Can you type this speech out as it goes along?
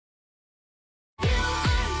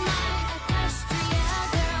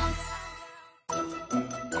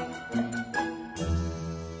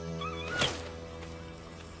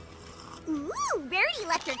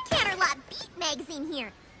magazine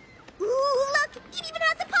here. Ooh, look! It even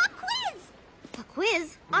has a pop quiz! A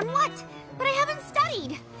quiz? On what? But I haven't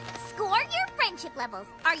studied. Score your friendship levels.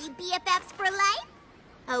 Are you BFFs for life?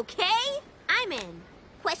 Okay, I'm in.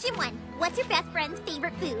 Question 1. What's your best friend's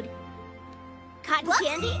favorite food? Cotton Whoops.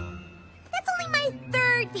 candy? That's only my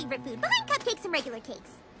 3rd favorite food, behind cupcakes and regular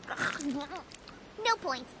cakes. No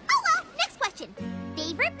points. Oh well, next question.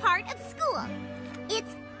 Favorite part of school?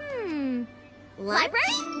 It's, Lunch?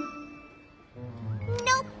 library?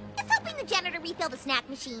 Nope, it's helping the janitor refill the snack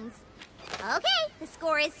machines. Okay, the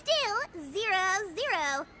score is still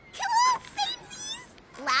 0-0. Cool,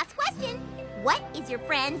 samesies! Last question. What is your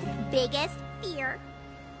friend's biggest fear?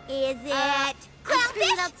 Is it Ice cream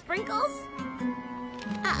clownfish? without sprinkles?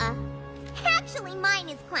 Actually, mine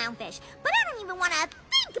is clownfish, but I don't even want to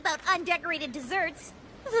think about undecorated desserts.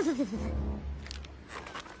 We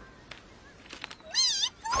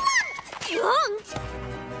flunked! Flunked?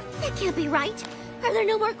 That can't be right. Are there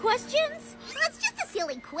no more questions? It's just a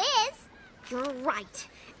silly quiz. You're right.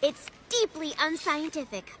 It's deeply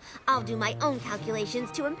unscientific. I'll do my own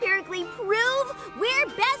calculations to empirically prove we're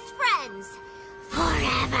best friends.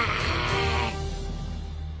 Forever!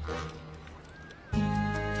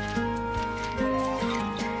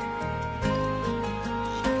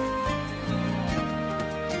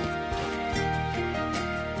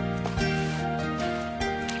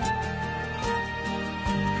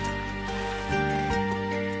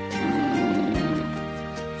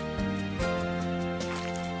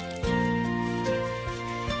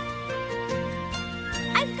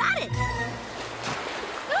 I've got it!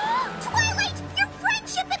 Twilight, your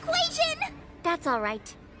friendship equation! That's all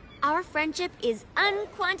right. Our friendship is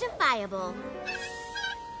unquantifiable.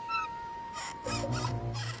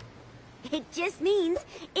 It just means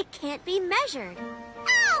it can't be measured.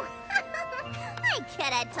 Oh, I could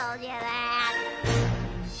have told you that.